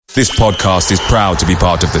This podcast is proud to be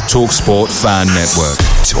part of the TalkSport Fan Network.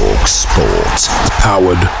 TalkSport.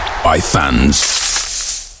 Powered by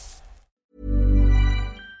fans.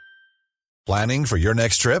 Planning for your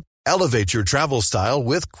next trip? Elevate your travel style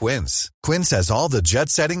with Quince. Quince has all the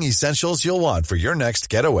jet-setting essentials you'll want for your next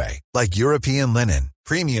getaway, like European linen,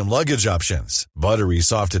 premium luggage options, buttery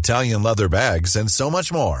soft Italian leather bags, and so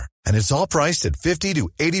much more. And it's all priced at 50 to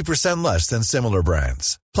 80% less than similar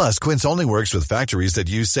brands. Plus, Quince only works with factories that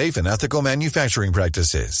use safe and ethical manufacturing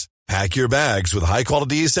practices. Pack your bags with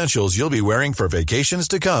high-quality essentials you'll be wearing for vacations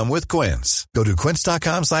to come with Quince. Go to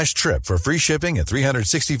quince.com/trip for free shipping and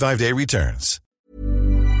 365-day returns.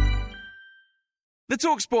 The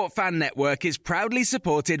TalkSport Fan Network is proudly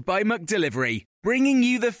supported by McDelivery, bringing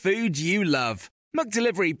you the food you love.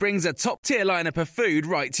 McDelivery brings a top-tier lineup of food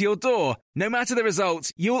right to your door. No matter the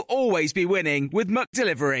result, you'll always be winning with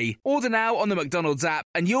McDelivery. Order now on the McDonald's app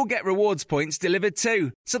and you'll get rewards points delivered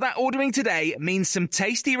too. So that ordering today means some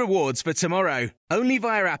tasty rewards for tomorrow. Only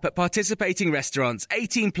via app at participating restaurants.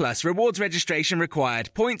 18 plus. Rewards registration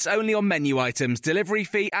required. Points only on menu items. Delivery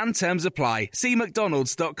fee and terms apply. See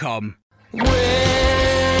mcdonalds.com.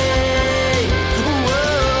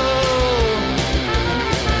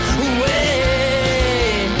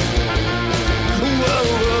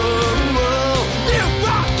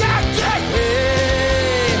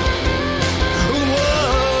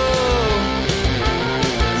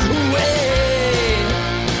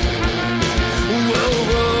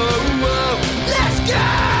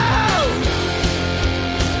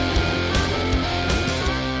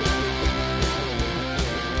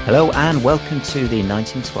 Hello and welcome to the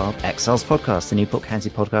 1912 Exiles podcast, the Newport County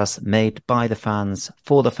podcast made by the fans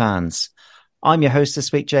for the fans. I'm your host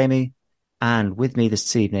this week, Jamie, and with me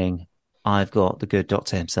this evening, I've got the good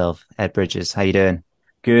doctor himself, Ed Bridges. How you doing?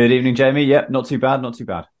 Good evening, Jamie. Yep, not too bad, not too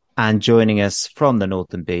bad. And joining us from the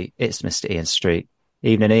Northern Beat, it's Mr. Ian Street.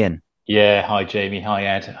 Evening, Ian. Yeah, hi, Jamie. Hi,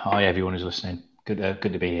 Ed. Hi, everyone who's listening. Good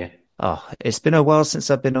to be here. Oh, it's been a while since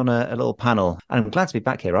I've been on a little panel, and I'm glad to be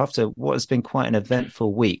back here after what has been quite an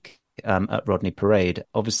eventful week at Rodney Parade.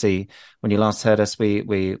 Obviously, when you last heard us,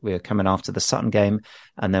 we were coming after the Sutton game,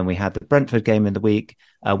 and then we had the Brentford game in the week,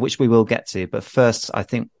 which we will get to. But first, I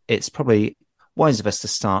think it's probably wise of us to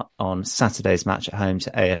start on Saturday's match at home to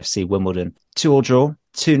AFC Wimbledon. 2-2 draw,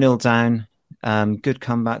 2-0 down. Good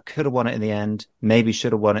comeback. Could have won it in the end. Maybe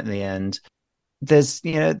should have won it in the end. There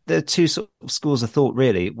are two sort of schools of thought,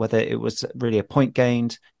 really, whether it was really a point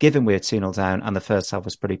gained, given we were 2-0 down and the first half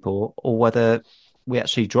was pretty poor, or whether we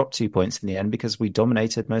actually dropped 2 points in the end because we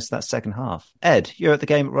dominated most of that second half. Ed, you're at the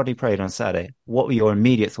game at Rodney Parade on Saturday. What were your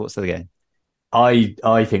immediate thoughts of the game?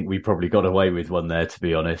 I think we probably got away with one there, to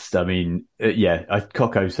be honest. I mean,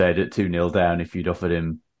 Coco said at 2-0 down, if you'd offered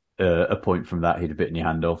him a point from that, he'd have bitten your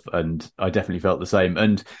hand off. And I definitely felt the same.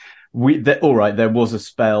 And there was a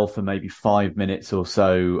spell for maybe 5 minutes or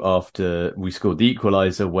so after we scored the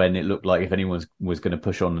equaliser when it looked like if anyone was going to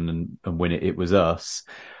push on and win it, it was us.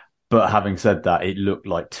 But having said that, it looked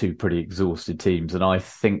like two pretty exhausted teams. And I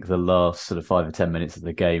think the last sort of 5 or 10 minutes of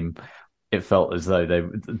the game, it felt as though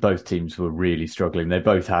both teams were really struggling. They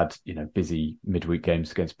both had, busy midweek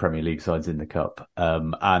games against Premier League sides in the Cup.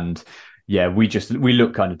 We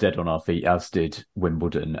looked kind of dead on our feet, as did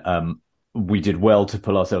Wimbledon. We did well to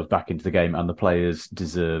pull ourselves back into the game, and the players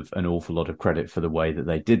deserve an awful lot of credit for the way that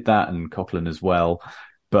they did that, and Coughlin as well.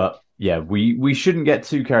 But yeah, we shouldn't get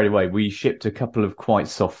too carried away. We shipped a couple of quite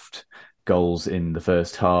soft goals in the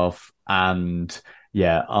first half, and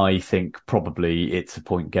yeah, I think probably it's a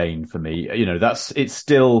point gain for me. It's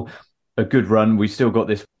still a good run. We've still got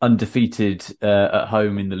this undefeated at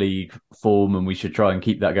home in the league form, and we should try and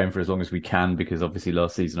keep that going for as long as we can, because obviously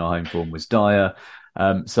last season our home form was dire.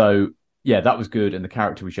 Yeah, that was good, and the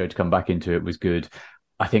character we showed to come back into it was good.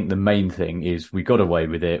 I think the main thing is we got away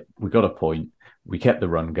with it. We got a point. We kept the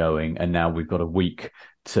run going, and now we've got a week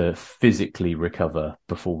to physically recover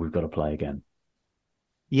before we've got to play again.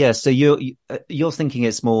 Yeah, so you're thinking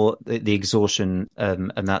it's more the exhaustion,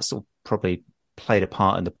 and that sort of probably played a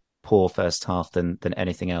part in the poor first half than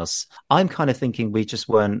anything else. I'm kind of thinking we just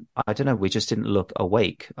weren't, I don't know, we just didn't look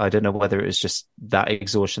awake. I don't know whether it was just that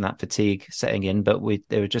exhaustion, that fatigue setting in, but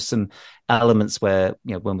there were just some elements where,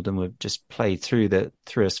 Wimbledon would just play through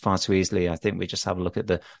us far too easily. I think we just have a look at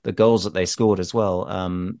the goals that they scored as well,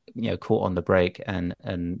 caught on the break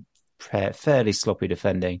and fairly sloppy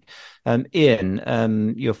defending.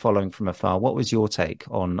 Ian, you're following from afar. What was your take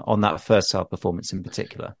on that first half performance in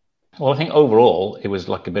particular? Well, I think overall it was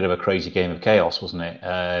like a bit of a crazy game of chaos, wasn't it?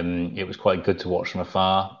 It was quite good to watch from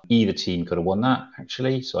afar. Either team could have won that,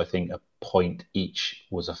 actually. So I think a point each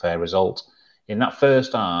was a fair result In that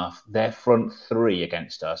first half, their front three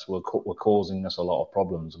against us were causing us a lot of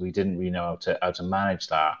problems. We didn't really know how to manage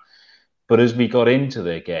that. But as we got into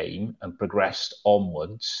the game and progressed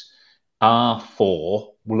onwards, our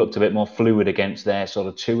four looked a bit more fluid against their sort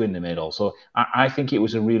of two in the middle. So I think it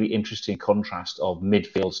was a really interesting contrast of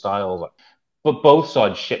midfield styles. But both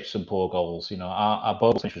sides shipped some poor goals. Our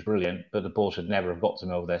ball finish was brilliant, but the ball should never have got to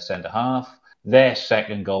them over their centre half. Their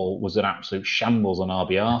second goal was an absolute shambles on our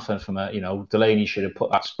behalf, and Delaney should have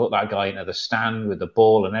put that guy into the stand with the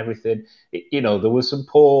ball and everything. There was some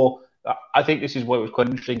poor. I think this is why it was quite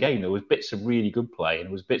an interesting game. There was bits of really good play and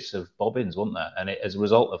there was bits of bobbins, wasn't there? And as a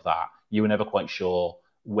result of that, you were never quite sure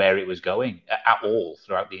where it was going at all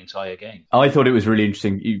throughout the entire game. I thought it was really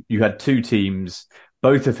interesting. You had two teams,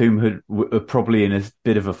 both of whom were probably in a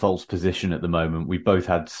bit of a false position at the moment. We both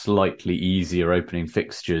had slightly easier opening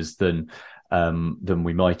fixtures than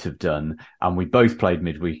we might have done. And we both played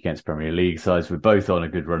midweek against Premier League sides. We're both on a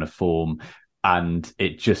good run of form. And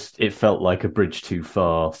it felt like a bridge too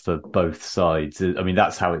far for both sides. I mean,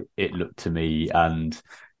 that's how it looked to me. And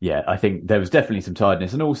yeah, I think there was definitely some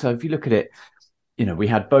tiredness. And also, if you look at it, we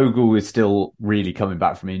had Bogle was still really coming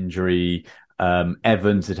back from injury.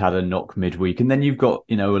 Evans had a knock midweek. And then you've got,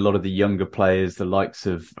 a lot of the younger players, the likes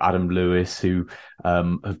of Adam Lewis, who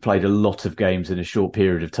have played a lot of games in a short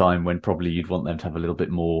period of time when probably you'd want them to have a little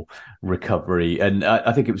bit more recovery. And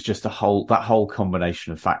I think it was just that whole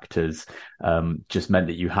combination of factors just meant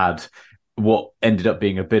that you had what ended up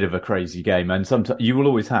being a bit of a crazy game. And sometimes you will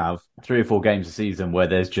always have 3 or 4 games a season where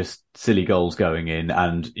there's just silly goals going in,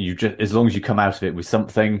 and as long as you come out of it with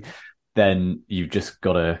something, then you've just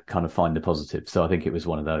got to kind of find the positive. So I think it was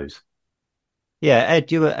one of those. Yeah,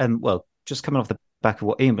 Ed, you were just coming off the back of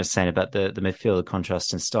what Ian was saying about the midfield, the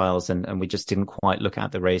contrast in styles, and we just didn't quite look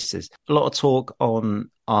at the races. A lot of talk on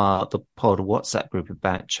the pod WhatsApp group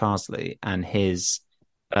about Charsley and his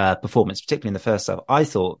performance, particularly in the first half. I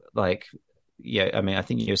thought, I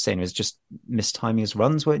think you were saying it was just mistiming his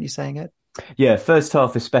runs, weren't you saying, Ed? Yeah, first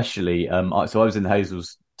half especially. So I was in the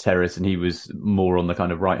Hazel's terrace and he was more on the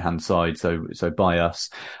kind of right hand side, so by us.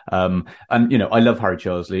 And I love Harry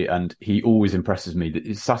Charsley and he always impresses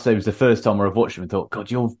me. Saturday was the first time where I've watched him and thought, God,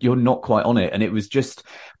 you're not quite on it. And it was just,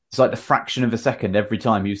 it's like the fraction of a second every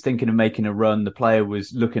time. He was thinking of making a run, the player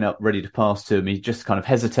was looking up ready to pass to him, he just kind of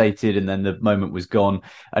hesitated and then the moment was gone.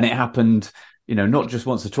 And it happened, not just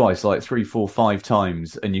once or twice, like 3, 4, 5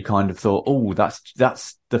 times. And you kind of thought, oh,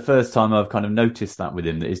 that's the first time I've kind of noticed that with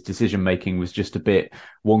him, that his decision making was just a bit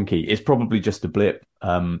wonky. It's probably just a blip.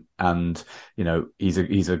 And he's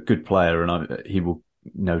a good player and he will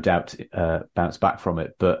no doubt bounce back from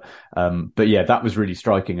it. But yeah, that was really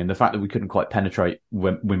striking. And the fact that we couldn't quite penetrate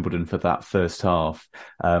Wimbledon for that first half,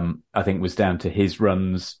 I think was down to his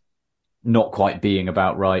runs not quite being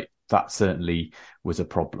about right. That certainly was a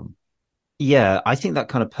problem. Yeah, I think that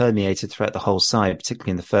kind of permeated throughout the whole side, particularly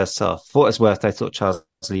in the first half. For what it's worth, I thought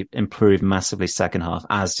Charsley improved massively second half,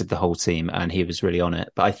 as did the whole team, and he was really on it.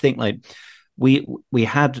 But I think we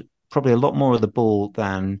had probably a lot more of the ball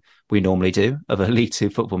than we normally do of a League Two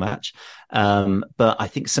football match. But I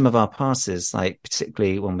think some of our passes,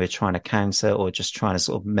 particularly when we're trying to counter or just trying to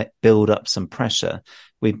sort of build up some pressure,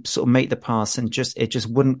 we sort of make the pass and it just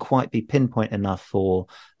wouldn't quite be pinpoint enough for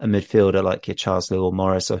a midfielder like your Charsley or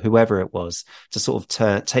Morris or whoever it was to sort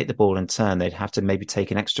of take the ball and turn. They'd have to maybe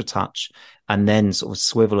take an extra touch and then sort of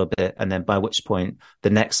swivel a bit. And then by which point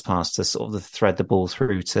the next pass to sort of thread the ball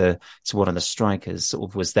through to one of the strikers sort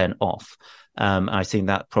of was then off. I think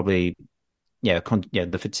that probably,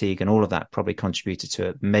 the fatigue and all of that probably contributed to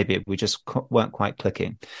it. Maybe we just weren't quite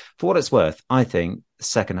clicking. For what it's worth, I think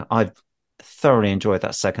I've thoroughly enjoyed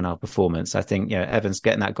that second half performance. I think, Evans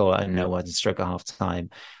getting that goal out of nowhere to stroke at half time,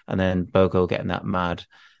 and then Bogle getting that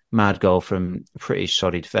mad goal from pretty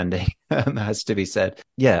shoddy defending, has to be said.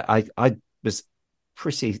 Yeah, I was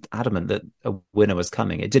pretty adamant that a winner was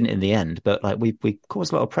coming. It didn't in the end, but we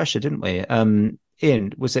caused a lot of pressure, didn't we?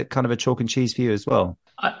 Ian, was it kind of a chalk and cheese for you as well?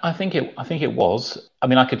 I think it was. I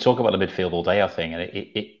mean, I could talk about the midfield all day, I think, and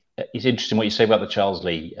it's interesting what you say about the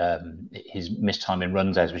Charsley, his mistiming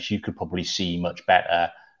runs, which you could probably see much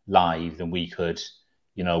better live than we could,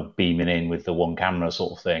 beaming in with the one camera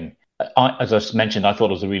sort of thing. As I mentioned, I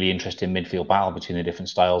thought it was a really interesting midfield battle between the different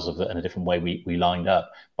styles and a different way we lined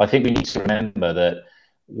up. But I think we need to remember that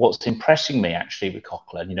what's impressing me actually with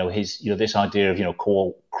Coughlin, this idea of,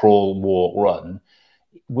 crawl, walk, run.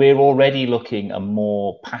 We're already looking a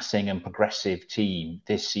more passing and progressive team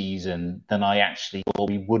this season than I actually thought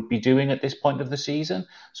we would be doing at this point of the season.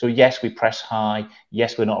 So yes, we press high.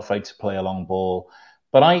 Yes, we're not afraid to play a long ball.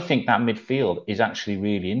 But I think that midfield is actually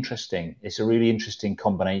really interesting. It's a really interesting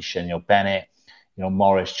combination. Bennett,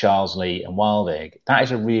 Morris, Charlesley, and Wilding. That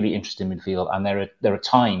is a really interesting midfield, and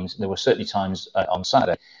there were certainly times on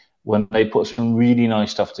Saturday when they put some really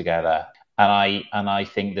nice stuff together. And I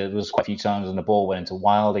think there was quite a few times when the ball went into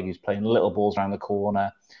Wilding, who's playing little balls around the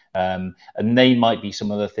corner. And they might be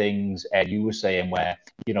some of the things, Ed, you were saying where,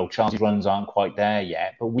 Charles's runs aren't quite there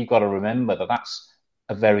yet. But we've got to remember that that's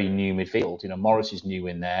a very new midfield. Morris is new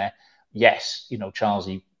in there. Yes,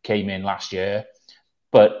 Charlesley came in last year,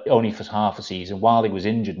 but only for half a season. Wilding was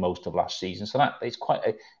injured most of last season. So that it's quite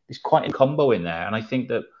a combo in there. And I think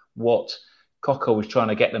that what Coco was trying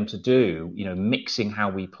to get them to do, mixing how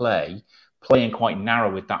we play, playing quite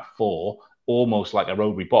narrow with that four, almost like a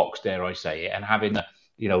Rowbury box, dare I say it, and having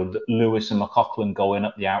Lewis and McLaughlin going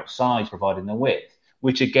up the outside, providing the width,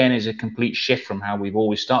 which again is a complete shift from how we've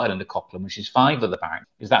always started under Coughlin, which is 5 at the back.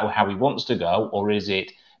 Is that how he wants to go, or is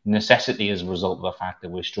it necessity as a result of the fact that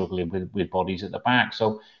we're struggling with bodies at the back?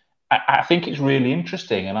 So I think it's really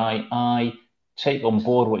interesting, and I take on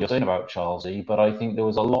board what you're saying about Charlesy, but I think there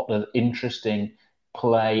was a lot of interesting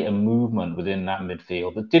play and movement within that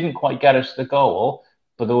midfield that didn't quite get us the goal,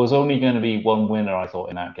 but there was only going to be one winner, I thought,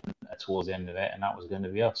 in that game towards the end of it, and that was going to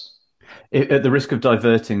be us. At the risk of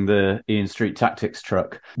diverting the Ian Street tactics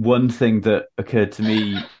truck, one thing that occurred to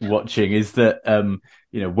me watching is that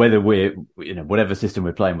whether we're whatever system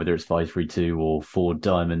we're playing, whether it's 5-3-2 or 4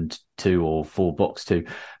 diamond 2 or 4 box 2,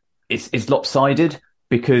 it's lopsided,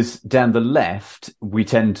 because down the left we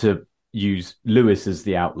tend to use Lewis as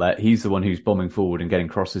the outlet. He's the one who's bombing forward and getting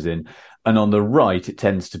crosses in. And on the right, it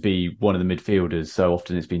tends to be one of the midfielders. So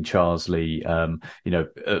often it's been Charlesley.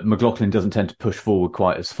 McLaughlin doesn't tend to push forward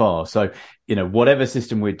quite as far. So, whatever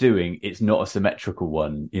system we're doing, it's not a symmetrical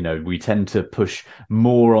one. We tend to push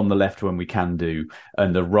more on the left when we can do,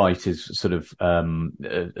 and the right is sort of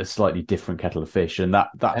a slightly different kettle of fish. And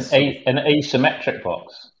that's an asymmetric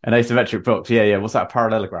box. An asymmetric box. Yeah. What's that? A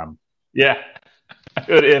parallelogram? Yeah. I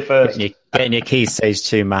heard it here first. Getting your key stage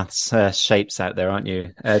 2 maths shapes out there, aren't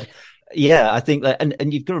you, Ed? Yeah, I think that,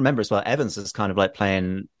 and you've got to remember as well, Evans is kind of like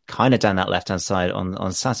playing kind of down that left-hand side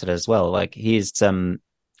on Saturday as well. Like he's,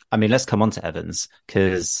 let's come on to Evans,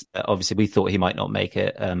 because obviously we thought he might not make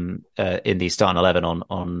it in the starting 11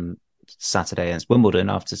 on Saturday against Wimbledon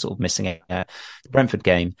after sort of missing the Brentford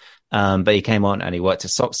game. But he came on and he worked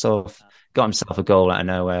his socks off, got himself a goal out of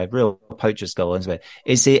nowhere, real poacher's goal.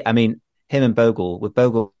 Is it, him and Bogle, with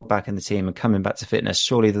Bogle back in the team and coming back to fitness,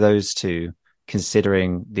 surely those two,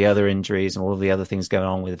 considering the other injuries and all of the other things going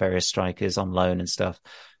on with various strikers on loan and stuff,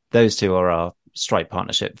 those two are our strike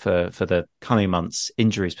partnership for the coming months,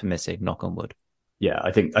 injuries permitting, knock on wood. Yeah,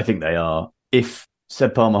 I think they are. If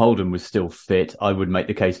Seb Palmer-Holden was still fit, I would make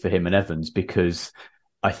the case for him and Evans, because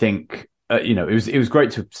I think it was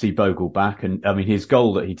great to see Bogle back, and his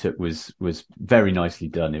goal that he took was very nicely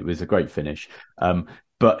done. It was a great finish.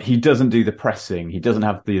 But he doesn't do the pressing. He doesn't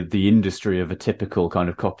have the industry of a typical kind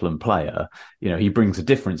of Coughlin player. He brings a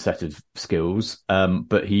different set of skills,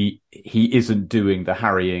 but he isn't doing the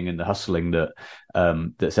harrying and the hustling that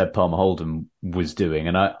Seb Palmer-Holden was doing.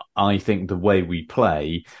 And I think the way we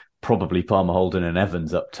play, probably Palmer-Holden and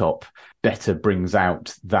Evans up top better brings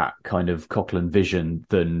out that kind of Coughlin vision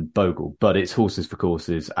than Bogle. But it's horses for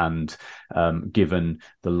courses, and given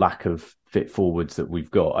the lack of fit forwards that we've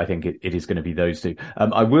got, I think it is going to be those two.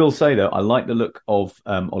 I will say, though, I like the look of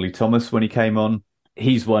Ollie Thomas when he came on.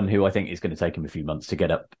 He's one who I think is going to take him a few months to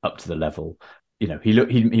get up to the level.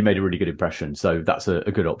 He made a really good impression, so that's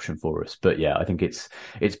a good option for us. But yeah, I think it's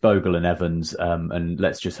Bogle and Evans, and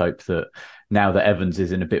let's just hope that now that Evans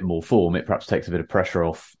is in a bit more form, it perhaps takes a bit of pressure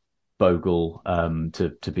off Bogle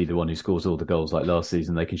to be the one who scores all the goals like last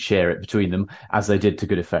season. They can share it between them, as they did to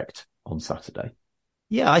good effect on Saturday.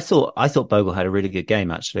 Yeah, I thought Bogle had a really good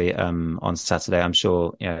game actually on Saturday. I'm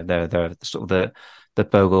sure there are sort of the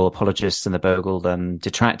Bogle apologists and the Bogle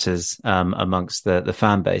detractors amongst the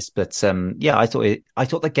fan base, but I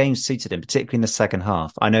thought the game suited him, particularly in the second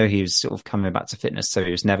half. I know he was sort of coming back to fitness, so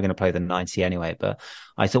he was never going to play the 90 anyway. But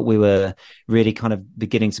I thought we were really kind of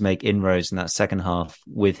beginning to make inroads in that second half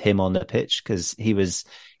with him on the pitch, because he was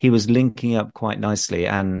linking up quite nicely,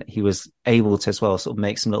 and he was able to as well sort of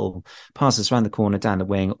make some little passes around the corner, down the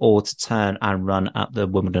wing, or to turn and run at the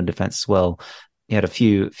Wimbledon defence as well. He had a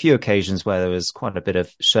few occasions where there was quite a bit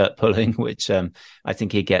of shirt pulling, which I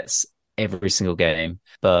think he gets every single game,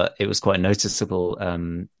 but it was quite noticeable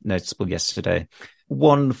yesterday.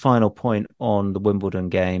 One final point on the Wimbledon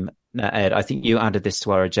game. Now, Ed, I think you added this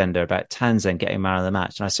to our agenda about Townsend getting man of the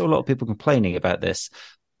match, and I saw a lot of people complaining about this.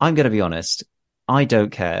 I'm going to be honest. I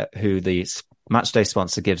don't care who the matchday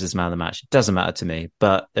sponsor gives us man of the match. It doesn't matter to me,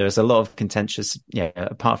 but there was a lot of contentious,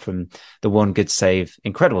 apart from the one good save,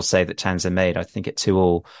 incredible save that Townsend made, I think at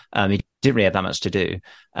 2-2. He didn't really have that much to do.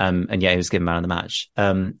 And he was given man of the match.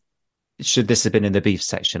 Should this have been in the beef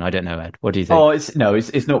section? I don't know, Ed. What do you think? Oh,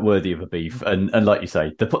 it's not worthy of a beef. And like you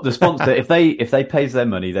say, the sponsor, if they pays their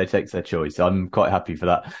money, they take their choice. I'm quite happy for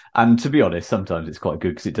that. And to be honest, sometimes it's quite good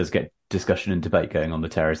because it does get discussion and debate going on the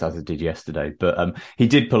terrace, as it did yesterday. But he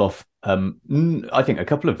did pull off, I think, a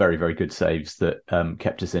couple of very, very good saves that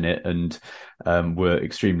kept us in it and were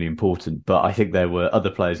extremely important. But I think there were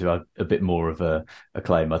other players who had a bit more of a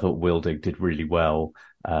claim. I thought Wildig did really well.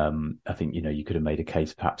 I think you could have made a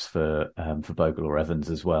case perhaps for Bogle or Evans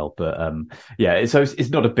as well, but so it's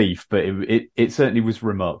not a beef, but it certainly was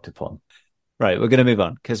remarked upon. Right, we're going to move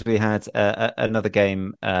on because we had another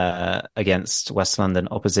game against West London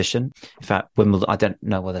opposition. In fact, Wimbledon, I don't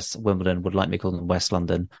know whether Wimbledon would like me calling them West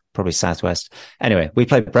London, probably Southwest. Anyway, we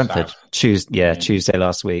played Brentford Tuesday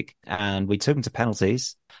last week, and we took them to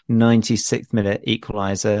penalties. 96th minute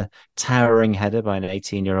equaliser, towering header by an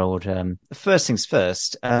 18-year-old. First things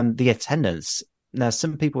first, the attendance. Now,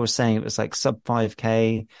 some people were saying it was like sub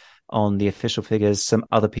 5K on the official figures. Some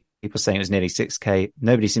other people saying it was nearly 6K.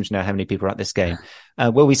 Nobody seems to know how many people were at this game.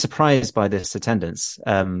 Were we surprised by this attendance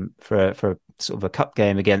for sort of a cup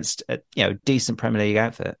game against a decent Premier League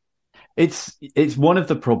outfit? It's one of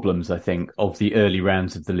the problems, I think, of the early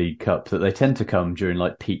rounds of the League Cup, that they tend to come during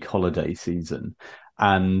like peak holiday season.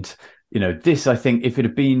 And, this, I think, if it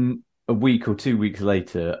had been a week or 2 weeks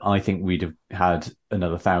later, I think we'd have had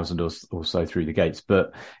another 1,000 or so through the gates.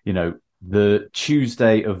 But, the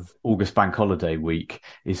Tuesday of August bank holiday week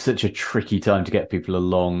is such a tricky time to get people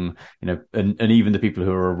along, and even the people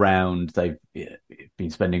who are around, they've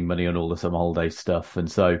been spending money on all the summer holiday stuff.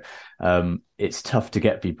 And so it's tough to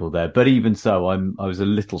get people there. But even so, I was a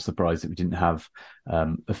little surprised that we didn't have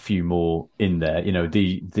a few more in there.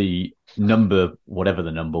 The number, whatever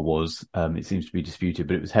the number was, it seems to be disputed,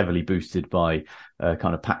 but it was heavily boosted by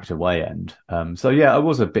kind of packed away end. I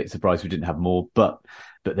was a bit surprised we didn't have more, but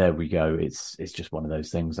there we go. It's just one of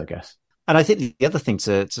those things, I guess. And I think the other thing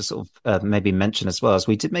to sort of maybe mention as well is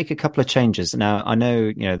we did make a couple of changes. Now, I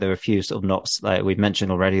know, there were a few sort of knocks, like we've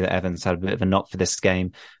mentioned already that Evans had a bit of a knock for this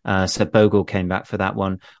game. So Bogle came back for that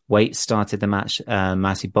one. Waite started the match.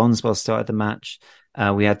 Matty Bondswell started the match.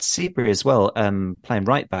 We had Seabury as well, playing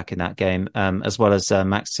right back in that game, as well as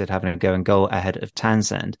Maxted having a go and goal ahead of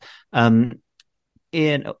Townsend.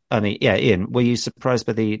 Ian, were you surprised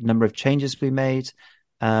by the number of changes we made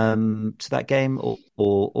to that game,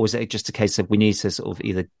 or was it just a case of we need to sort of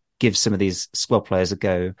either give some of these squad players a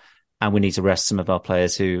go and we need to rest some of our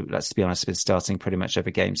players who, let's be honest, have been starting pretty much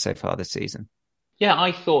every game so far this season? Yeah,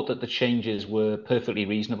 I thought that the changes were perfectly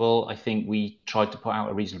reasonable. I think we tried to put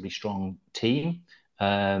out a reasonably strong team.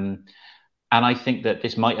 And I think that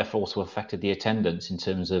this might have also affected the attendance in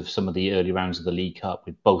terms of some of the early rounds of the League Cup,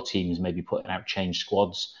 with both teams maybe putting out changed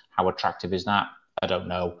squads. How attractive is that? I don't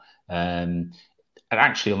know. And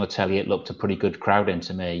actually on the telly, it looked a pretty good crowd in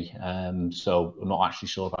to me. So I'm not actually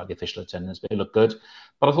sure about the official attendance, but it looked good.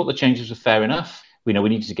 But I thought the changes were fair enough. We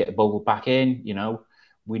needed to get Bogle back in,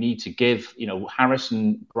 We need to give,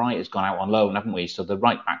 Harrison Bright has gone out on loan, haven't we? So the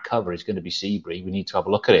right back cover is going to be Seabury. We need to have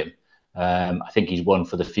a look at him. I think he's one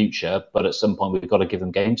for the future, but at some point we've got to give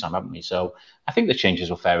him game time, haven't we? So I think the changes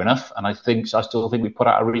were fair enough. And I still think we put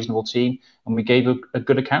out a reasonable team and we gave a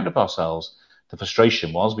good account of ourselves. The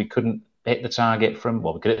frustration was we couldn't hit the target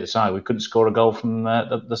we could hit the target. We couldn't score a goal from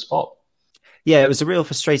the spot. Yeah, it was a real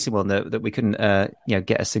frustrating one that we couldn't,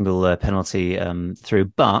 get a single penalty through.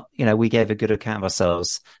 But we gave a good account of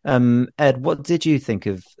ourselves. Ed, what did you think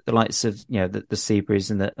of the likes of the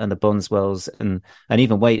Seaburys and the Bondswells and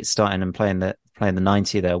even Waite starting and playing the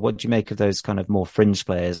 90 there? What did you make of those kind of more fringe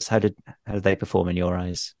players? How did they perform in your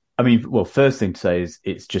eyes? I mean, well, first thing to say is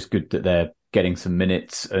it's just good that they're getting some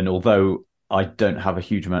minutes. And although I don't have a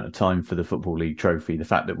huge amount of time for the Football League trophy, the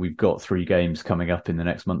fact that we've got 3 games coming up in the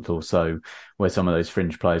next month or so where some of those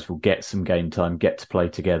fringe players will get some game time, get to play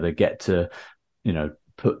together, get to,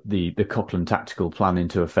 put the Coughlan tactical plan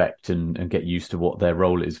into effect and get used to what their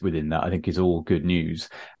role is within that, I think is all good news.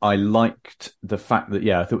 I liked the fact that,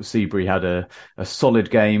 I thought Seabury had a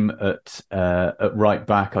solid game at right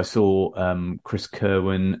back. I saw Chris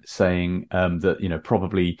Kerwin saying that,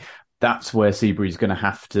 probably that's where Seabury's going to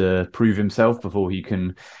have to prove himself before he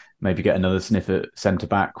can maybe get another sniff at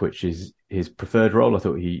centre-back, which is his preferred role. I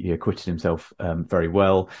thought he acquitted himself very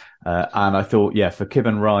well. And I thought, for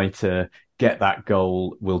Kibben Rye to get that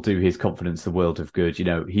goal will do his confidence the world of good.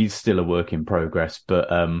 He's still a work in progress, but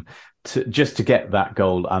just to get that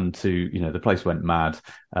goal and to, the place went mad,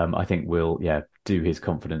 I think will, do his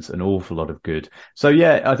confidence an awful lot of good. So,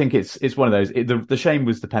 I think it's one of those. The shame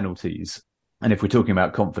was the penalties. And if we're talking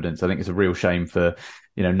about confidence, I think it's a real shame for,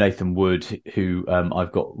 Nathan Wood, who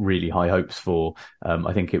I've got really high hopes for.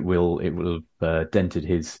 I think it will have dented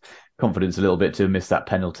his confidence a little bit to miss that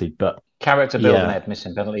penalty, but character building, Ed,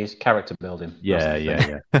 missing penalties, character building. Yeah,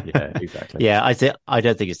 exactly. I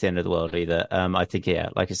don't think it's the end of the world either. I think,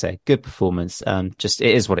 like I say, good performance. Just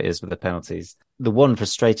it is what it is with the penalties. The one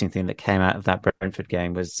frustrating thing that came out of that Brentford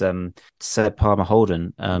game was Sir Palmer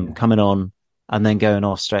Holden coming on and then going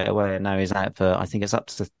off straight away, and now he's out for, I think it's up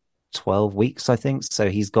to 12 weeks, I think. So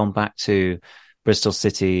he's gone back to Bristol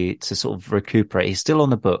City to sort of recuperate. He's still on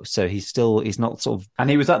the book, so he's not sort of. And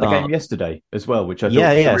he was at the game yesterday as well, which I thought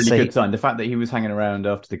was a really good sign. The fact that he was hanging around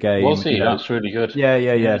after the game, was he? That's really good.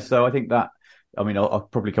 Yeah. So I think that. I mean, I'll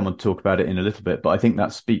probably come on to talk about it in a little bit, but I think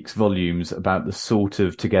that speaks volumes about the sort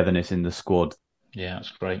of togetherness in the squad. Yeah,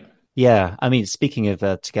 that's great. Yeah, I mean, speaking of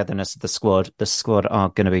togetherness of the squad are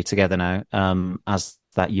going to be together now as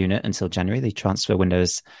that unit until January. The transfer window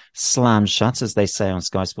is slammed shut, as they say on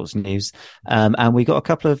Sky Sports News. And we got a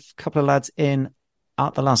couple of lads in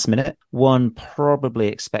at the last minute. One probably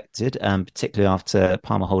expected, particularly after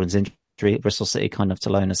Palmer Holden's injury. Bristol City kind enough to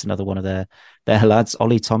loan us another one of their lads,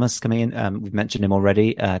 Ollie Thomas, coming in. We've mentioned him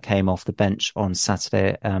already. Came off the bench on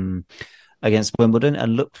Saturday against Wimbledon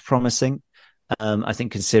and looked promising. I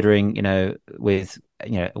think considering, with,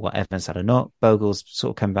 what Evans had a knock, Bogle's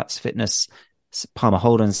sort of coming back to fitness, Palmer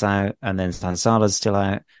Holden's out, and then Sansala's still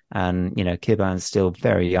out, and, Kiban's still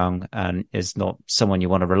very young and is not someone you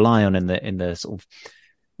want to rely on in the sort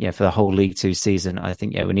of, for the whole League Two season. I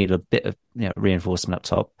think, we need a bit of, reinforcement up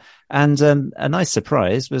top. And a nice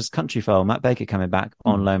surprise was Countryfile, Matt Baker coming back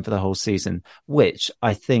on loan for the whole season, which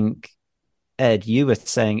I think, Ed, you were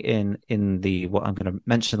saying in the, what I'm going to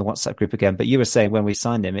mention the WhatsApp group again, but you were saying when we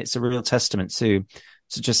signed him, it's a real testament to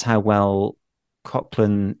just how well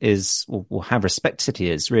Coughlan is, or how respected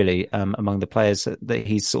he is really among the players that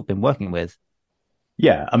he's sort of been working with.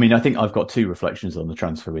 Yeah, I mean, I think I've got two reflections on the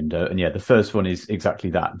transfer window. And the first one is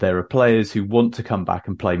exactly that. There are players who want to come back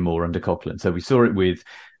and play more under Coughlan. So we saw it with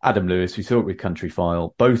Adam Lewis, we saw it with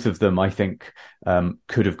Countryfile. Both of them, I think,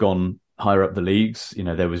 could have gone higher up the leagues.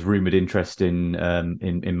 There was rumoured interest in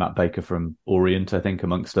Matt Baker from Orient, I think,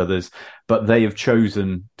 amongst others. But they have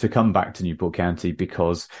chosen to come back to Newport County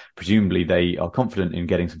because presumably they are confident in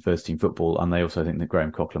getting some first-team football, and they also think that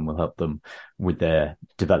Graham Coughlan will help them with their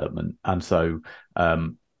development. And so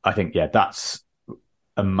I think, that's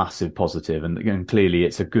a massive positive, and clearly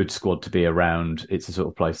it's a good squad to be around. It's the sort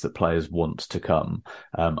of place that players want to come.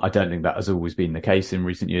 I don't think that has always been the case in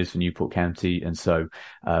recent years for Newport County, and so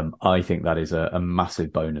I think that is a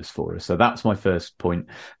massive bonus for us. So that's my first point.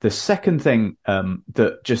 The second thing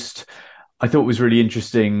that just I thought was really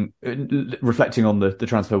interesting, reflecting on the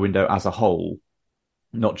transfer window as a whole,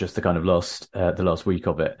 not just the kind of the last week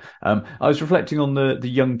of it. I was reflecting on the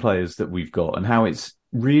young players that we've got and how it's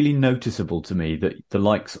really noticeable to me that the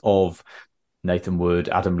likes of Nathan Wood,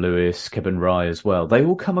 Adam Lewis, Kevin Rye as well, they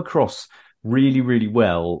all come across really, really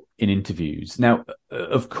well in interviews. Now,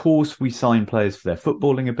 of course, we sign players for their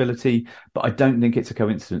footballing ability, but I don't think it's a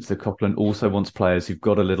coincidence that Coughlan also wants players who've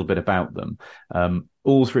got a little bit about them.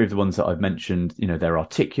 All three of the ones that I've mentioned, they're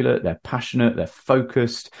articulate, they're passionate, they're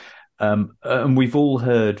focused. And we've all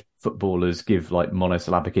heard footballers give like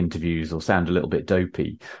monosyllabic interviews or sound a little bit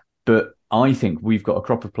dopey. But I think we've got a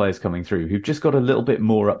crop of players coming through who've just got a little bit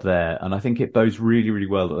more up there. And I think it bodes really, really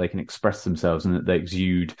well that they can express themselves and that they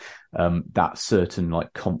exude that certain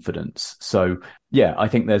like confidence. So, I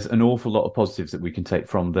think there's an awful lot of positives that we can take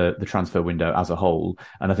from the transfer window as a whole.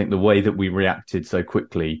 And I think the way that we reacted so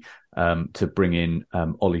quickly to bring in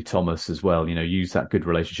Ollie Thomas as well, use that good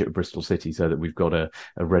relationship with Bristol City so that we've got a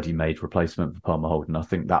ready-made replacement for Palmer Holden. I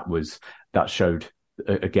think that showed,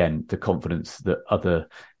 again, the confidence that other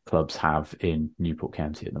clubs have in Newport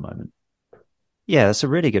County at the moment. Yeah, that's a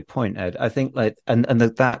really good point, Ed. I think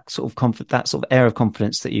that sort of air of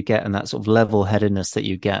confidence that you get and that sort of level-headedness that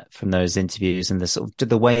you get from those interviews and the sort of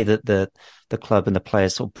the way that the club and the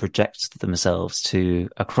players sort of project themselves to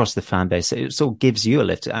across the fan base, it sort of gives you a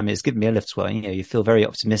lift. I mean, it's given me a lift as well. You feel very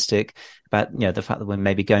optimistic about, the fact that we're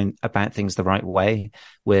maybe going about things the right way.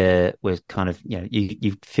 We're kind of,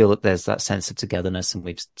 you feel that there's that sense of togetherness, and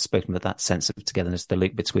we've spoken about that sense of togetherness, the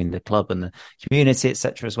link between the club and the community,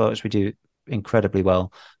 etc. as well, which we do incredibly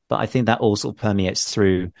well. But I think that also permeates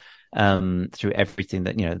through through everything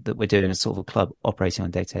that we're doing as sort of a club operating on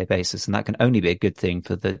a day-to-day basis. And that can only be a good thing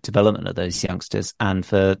for the development of those youngsters and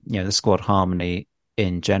for, the squad harmony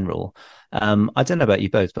in general. I don't know about you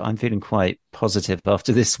both, but I'm feeling quite positive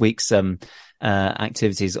after this week's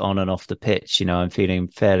activities on and off the pitch. I'm feeling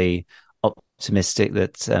fairly optimistic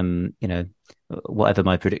that, whatever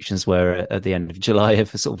my predictions were at the end of July have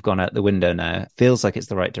sort of gone out the window now. It feels like it's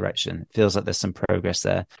the right direction. It feels like there's some progress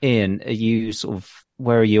there. Ian,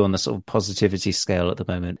 where are you on the sort of positivity scale at the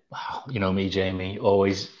moment? Wow, you know me, Jamie,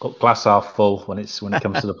 always glass half full when it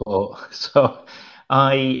comes to the port. So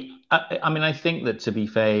I mean, I think that, to be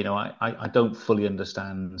fair, I don't fully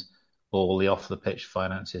understand all the off the pitch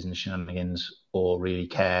finances and shenanigans or really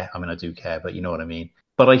care. I mean, I do care, but you know what I mean.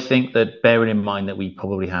 But I think that, bearing in mind that we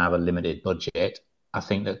probably have a limited budget, I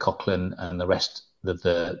think that Coughlan and the rest of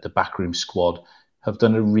the backroom squad have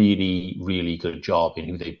done a really, really good job in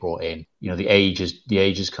who they brought in. The age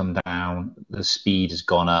has come down, the speed has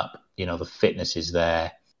gone up, the fitness is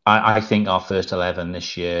there. I think our first 11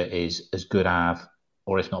 this year is as good as,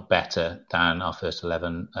 or if not better than, our first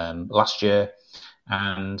 11 last year.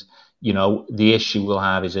 And the issue we'll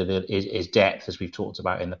have is depth, as we've talked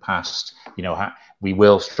about in the past. We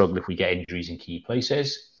will struggle if we get injuries in key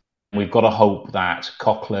places. We've got to hope that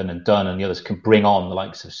Coughlan and Dunn and the others can bring on the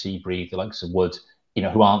likes of Seabreeze, the likes of Wood,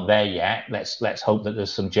 who aren't there yet. Let's hope that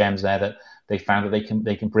there's some gems there that they found that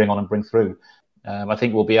they can bring on and bring through. I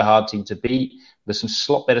think we'll be a hard team to beat. There's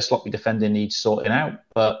some better sloppy defending needs sorting out,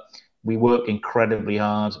 but we work incredibly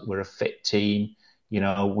hard. We're a fit team.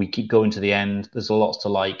 We keep going to the end. There's a lot to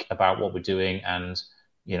like about what we're doing, and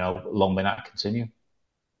long may that continue.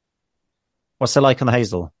 What's it like on the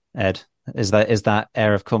Hazel, Ed? Is that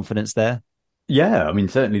air of confidence there? Yeah, I mean,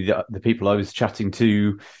 certainly the people I was chatting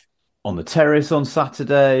to on the terrace on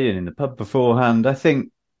Saturday and in the pub beforehand, I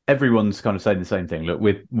think everyone's kind of saying the same thing. Look,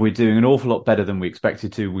 we're doing an awful lot better than we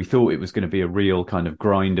expected to. We thought it was going to be a real kind of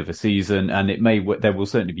grind of a season, and there will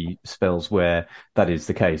certainly be spells where that is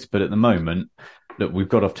the case. But at the moment, look, we've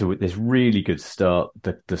got off to this really good start.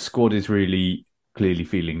 The squad is really clearly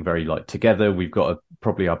feeling very together. We've got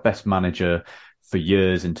probably our best manager for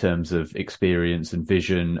years in terms of experience and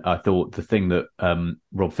vision. I thought the thing that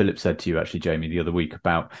Rob Phillips said to you, actually, Jamie, the other week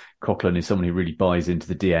about Coughlan is someone who really buys into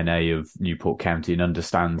the DNA of Newport County and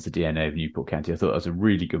understands the DNA of Newport County. I thought that was a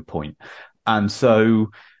really good point. And so,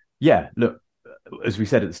 yeah, look, as we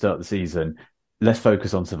said at the start of the season, let's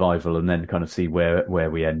focus on survival and then kind of see where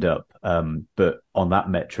we end up. But on that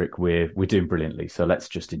metric, we're doing brilliantly. So let's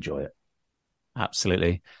just enjoy it.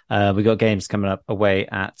 Absolutely. We've got games coming up away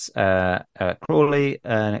at Crawley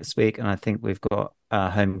next week, and I think we've got a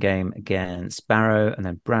home game against Barrow and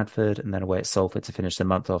then Bradford and then away at Salford to finish the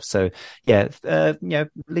month off. So yeah,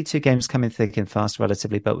 League Two games coming thick and fast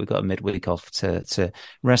relatively, but we've got a midweek off to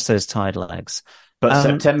rest those tired legs. But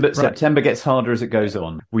September gets harder as it goes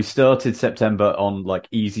on. We started September on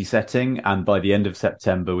easy setting, and by the end of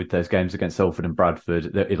September with those games against Salford and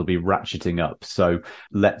Bradford, it'll be ratcheting up. So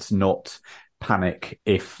let's not panic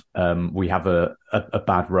if we have a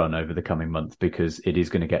bad run over the coming month, because it is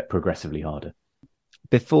going to get progressively harder.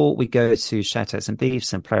 Before we go to shoutouts and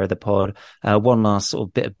beefs and player of the pod, one last sort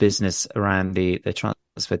of bit of business around the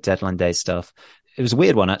transfer deadline day stuff. It was a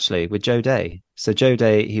weird one, actually, with Joe Day. So Joe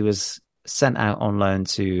Day, he was sent out on loan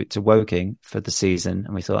to Woking for the season,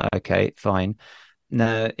 and we thought, okay, fine.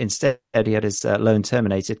 No, instead he had his loan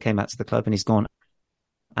terminated, came out to the club, and he's gone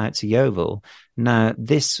out to Yeovil. Now,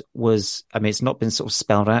 this was, it's not been sort of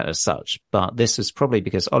spelled out as such, but this was probably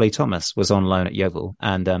because Ollie Thomas was on loan at Yeovil,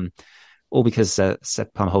 and all because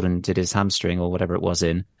Seb Palmer-Holden did his hamstring or whatever it was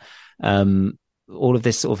in. All of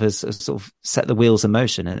this sort of has sort of set the wheels in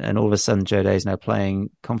motion, and all of a sudden Joe Day is now playing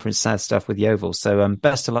Conference South stuff with Yeovil. So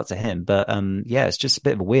best of luck to him. But yeah, it's just a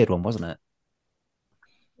bit of a weird one, wasn't it?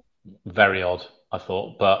 Very odd, I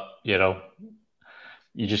thought. But,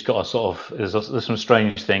 you just got to sort of, there's some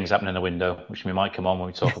strange things happening in the window, which we might come on when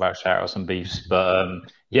we talk about shout-outs and beefs. But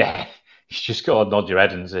yeah, you just got to nod your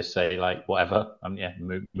head and just say, whatever.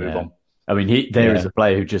 Move on. I mean, there is a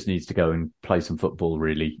player who just needs to go and play some football,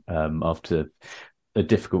 really, after a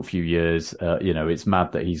difficult few years. It's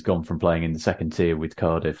mad that he's gone from playing in the second tier with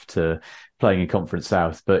Cardiff to playing in Conference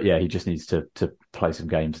South. But yeah, he just needs to play some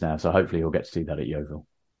games now. So hopefully he'll get to do that at Yeovil.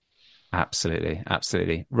 Absolutely.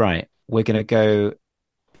 Absolutely. Right. We're going to go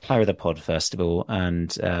player of the pod, first of all,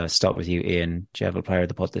 and start with you, Ian. Do you have a player of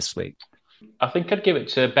the pod this week? I think I'd give it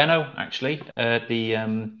to Benno, actually.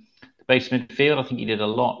 The base midfield, I think he did a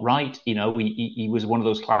lot right. He was one of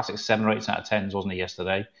those classic 7 or 8 out of 10s, wasn't he,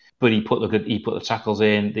 yesterday? But he put the tackles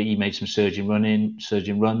in. He made some surging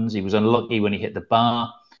runs. He was unlucky when he hit the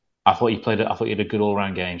bar. I thought he had a good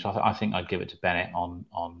all-round game. So I think I'd give it to Bennett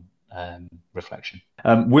on reflection.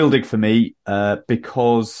 Wildig for me,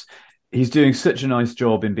 because he's doing such a nice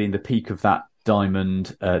job in being the peak of that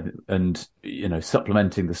diamond and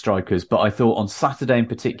supplementing the strikers. But I thought on Saturday in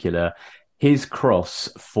particular, his cross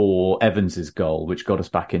for Evans's goal, which got us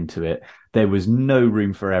back into it, there was no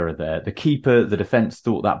room for error there. The keeper, the defence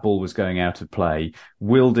thought that ball was going out of play.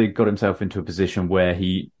 Wildig got himself into a position where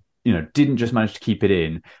he, didn't just manage to keep it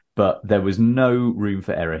in, but there was no room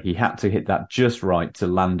for error. He had to hit that just right to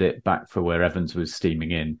land it back for where Evans was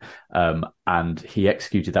steaming in. And he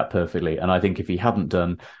executed that perfectly. And I think if he hadn't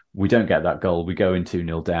done, we don't get that goal. We go in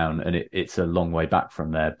 2-0 down, and it's a long way back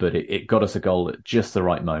from there. But it got us a goal at just the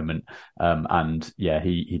right moment. And yeah,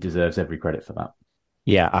 he deserves every credit for that.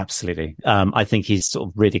 Yeah, absolutely. I think he's sort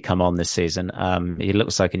of really come on this season. He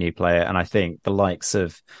looks like a new player. And I think the likes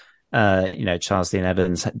of, Charles Dean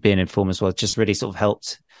Evans being in form as well, just really sort of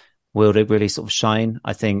helped Wildig really sort of shine.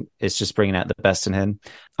 I think it's just bringing out the best in him.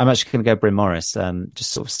 I'm actually going to go Bryn Morris,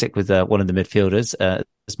 just sort of stick with one of the midfielders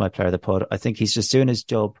as my player of the pod. I think he's just doing his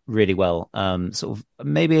job really well. Sort of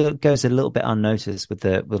maybe it goes a little bit unnoticed with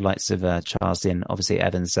the likes of Charles Dean, obviously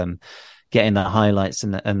Evans getting the highlights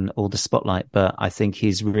and all the spotlight, but I think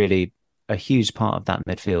he's really a huge part of that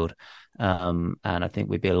midfield. And I think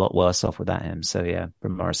we'd be a lot worse off without him. So yeah,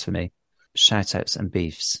 Bryn Morris for me. Shout outs and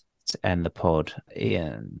beefs to end the pod.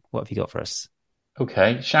 Ian, what have you got for us?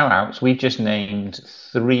 Okay, shout outs. We've just named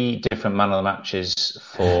 3 different man of the matches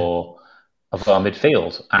of our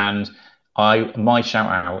midfield, and my shout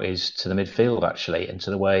out is to the midfield actually, and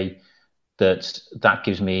to the way that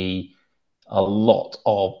gives me a lot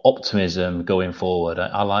of optimism going forward.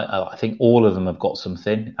 I think all of them have got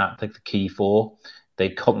something. I think the key 4, they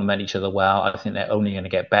complement each other well. I think they're only going to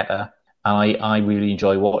get better. And I really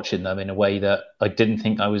enjoy watching them in a way that I didn't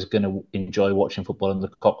think I was going to enjoy watching football under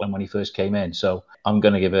Coughlan when he first came in. So I'm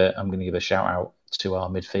going to give a shout out to our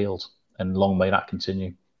midfield, and long may that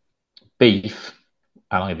continue. Beef,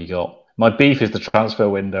 how long have you got? My beef is the transfer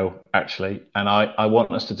window, actually, and I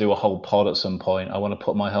want us to do a whole pod at some point. I want to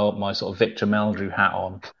put my sort of Victor Meldrew hat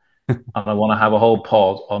on, and I want to have a whole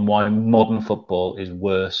pod on why modern football is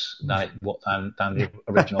worse than the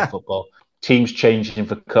original football. Teams changing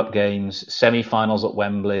for cup games, semi-finals at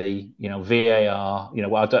Wembley, VAR.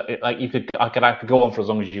 I could go on for as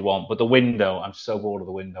long as you want, but the window, I'm so bored of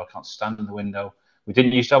the window. I can't stand in the window. We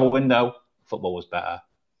didn't used to have a window. Football was better.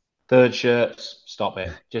 Third shirts, stop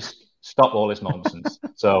it. Just stop all this nonsense.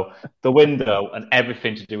 So the window and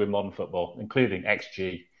everything to do with modern football, including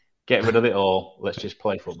XG, get rid of it all. Let's just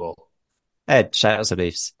play football. Ed, shout out to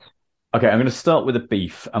beefs. Okay, I'm going to start with a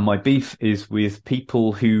beef, and my beef is with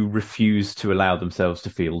people who refuse to allow themselves to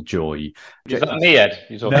feel joy. Is that me, Ed?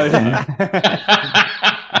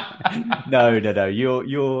 No.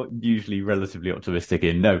 You're usually relatively optimistic.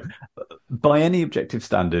 No, by any objective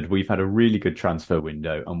standard, we've had a really good transfer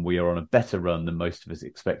window, and we are on a better run than most of us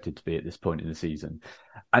expected to be at this point in the season.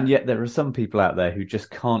 And yet there are some people out there who just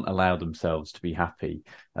can't allow themselves to be happy.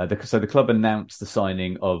 So the club announced the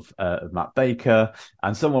signing of Matt Baker,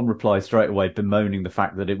 and someone replied straight away bemoaning the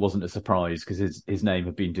fact that it wasn't a surprise because his name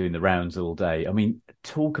had been doing the rounds all day. I mean,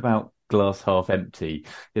 talk about glass half empty.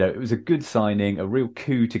 It was a good signing, a real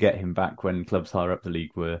coup to get him back when clubs higher up the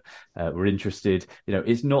league were interested.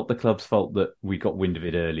 It's not the club's fault that we got wind of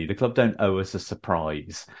it early. The club don't owe us a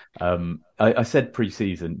surprise. I said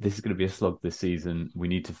pre-season, this is going to be a slog this season. We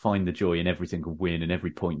need to find the joy in every single win and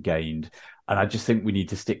every point gained. And I just think we need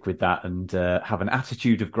to stick with that and have an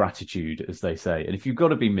attitude of gratitude, as they say. And if you've got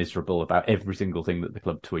to be miserable about every single thing that the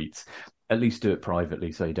club tweets, at least do it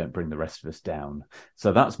privately so you don't bring the rest of us down.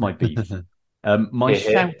 So that's my beef.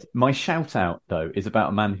 My shout out, though, is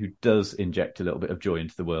about a man who does inject a little bit of joy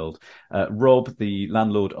into the world. Rob, the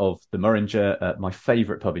landlord of the Murringer, my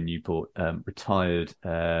favourite pub in Newport, retired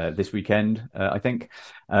this weekend, I think.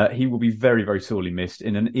 He will be very, very sorely missed.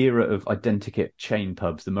 In an era of identikit chain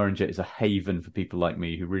pubs, the Murringer is a haven for people like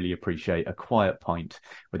me who really appreciate a quiet pint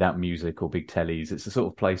without music or big tellies. It's the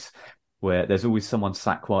sort of place where there's always someone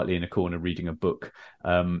sat quietly in a corner reading a book.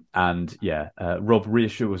 Rob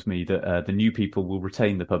reassures me that the new people will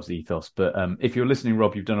retain the pub's ethos. But if you're listening,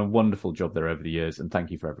 Rob, you've done a wonderful job there over the years, and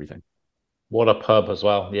thank you for everything. What a pub as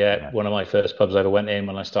well. Yeah, one of my first pubs I ever went in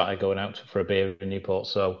when I started going out for a beer in Newport.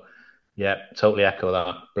 So, yeah, totally echo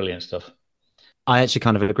that. Brilliant stuff. I actually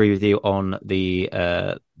kind of agree with you on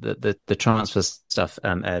the transfer stuff,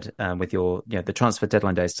 Ed, with your the transfer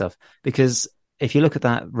deadline day stuff, because if you look at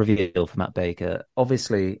that reveal for Matt Baker,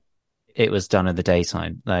 obviously it was done in the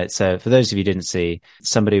daytime. So for those of you who didn't see,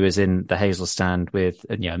 somebody was in the Hazel stand with,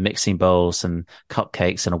 a mixing bowl, some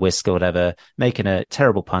cupcakes and a whisk or whatever, making a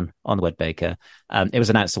terrible pun on the word baker. It was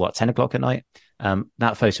announced at 10 o'clock at night.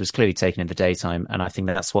 That photo was clearly taken in the daytime, and I think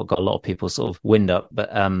that's what got a lot of people sort of wind up. But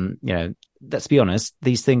let's be honest,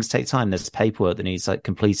 these things take time. There's paperwork that needs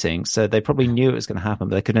completing, so they probably knew it was going to happen,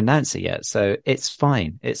 but they couldn't announce it yet. So it's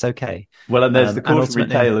fine, it's okay. Well, and there's the cautionary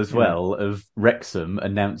tale as well of Wrexham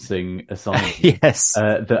announcing a signing yes,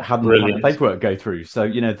 that hadn't had the paperwork go through.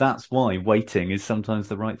 So that's why waiting is sometimes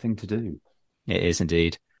the right thing to do. It is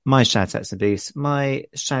indeed. My shout out to Beast. My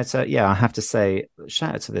shout out, I have to say,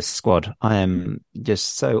 shout out to this squad. I am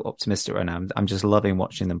just so optimistic right now. I'm just loving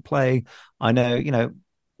watching them play. I know,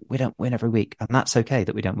 we don't win every week, and that's okay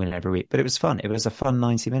that we don't win every week, but it was fun. It was a fun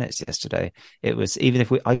 90 minutes yesterday. It was, even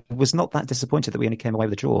if I was not that disappointed that we only came away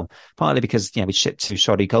with a draw, partly because, we shipped 2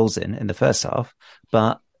 shoddy goals in the first half,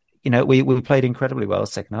 but, we played incredibly well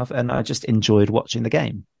second half, and I just enjoyed watching the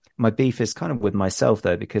game. My beef is kind of with myself,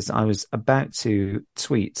 though, because I was about to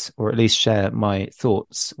tweet, or at least share my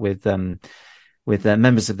thoughts with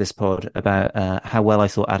members of this pod about how well I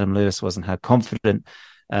thought Adam Lewis was and how confident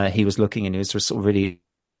he was looking, and he was sort of really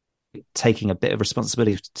taking a bit of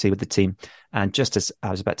responsibility with the team. And just as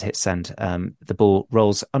I was about to hit send, the ball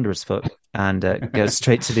rolls under his foot and goes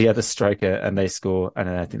straight to the other striker, and they score. And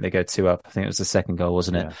I think they go 2 up. I think it was the second goal,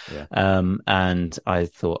 wasn't it? Yeah. And I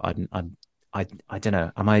thought, I don't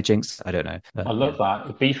know. Am I a jinx? I don't know. I love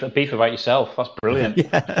that. Beef about yourself. That's brilliant.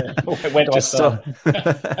 Yeah. Where do I start?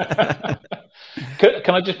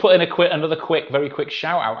 Can I just put in another very quick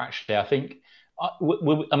shout out? Actually, I think.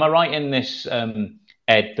 Am I right in this,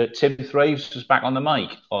 Ed, that Tim Thraves was back on the mic?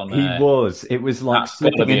 He was. It was like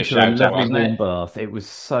slipping into a lovely warm bath. It was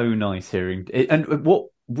so nice hearing it. And what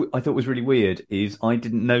I thought was really weird is I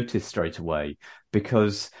didn't notice straight away,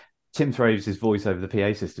 because Tim Thraves' voice over the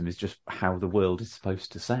PA system is just how the world is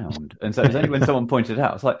supposed to sound. And so it was only when someone pointed it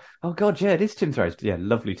out, I was like, oh God, yeah, it is Tim Thraves. Yeah,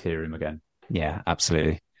 lovely to hear him again. Yeah,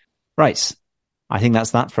 absolutely. Right. I think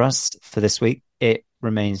that's that for us for this week. It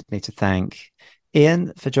remains me to thank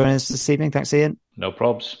Ian for joining us this evening. Thanks, Ian. No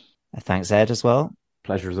probs. Thanks, Ed, as well.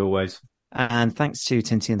 Pleasure as always. And thanks to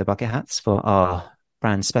Tinty and the Bucket Hats for our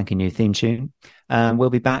brand spanking new theme tune. We'll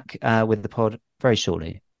be back with the pod very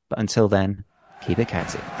shortly. But until then, keep it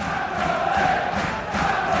catty.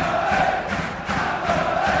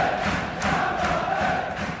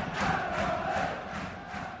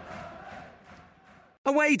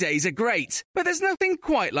 Away days are great, but there's nothing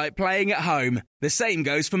quite like playing at home. The same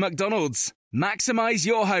goes for McDonald's. Maximise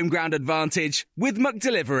your home ground advantage with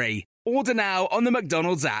McDelivery. Order now on the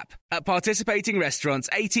McDonald's app. At participating restaurants,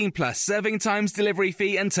 18 plus, serving times, delivery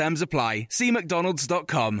fee and terms apply. See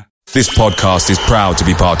mcdonalds.com. This podcast is proud to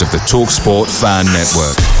be part of the TalkSport Fan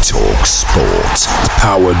Network. TalkSport.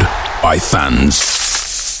 Powered by fans.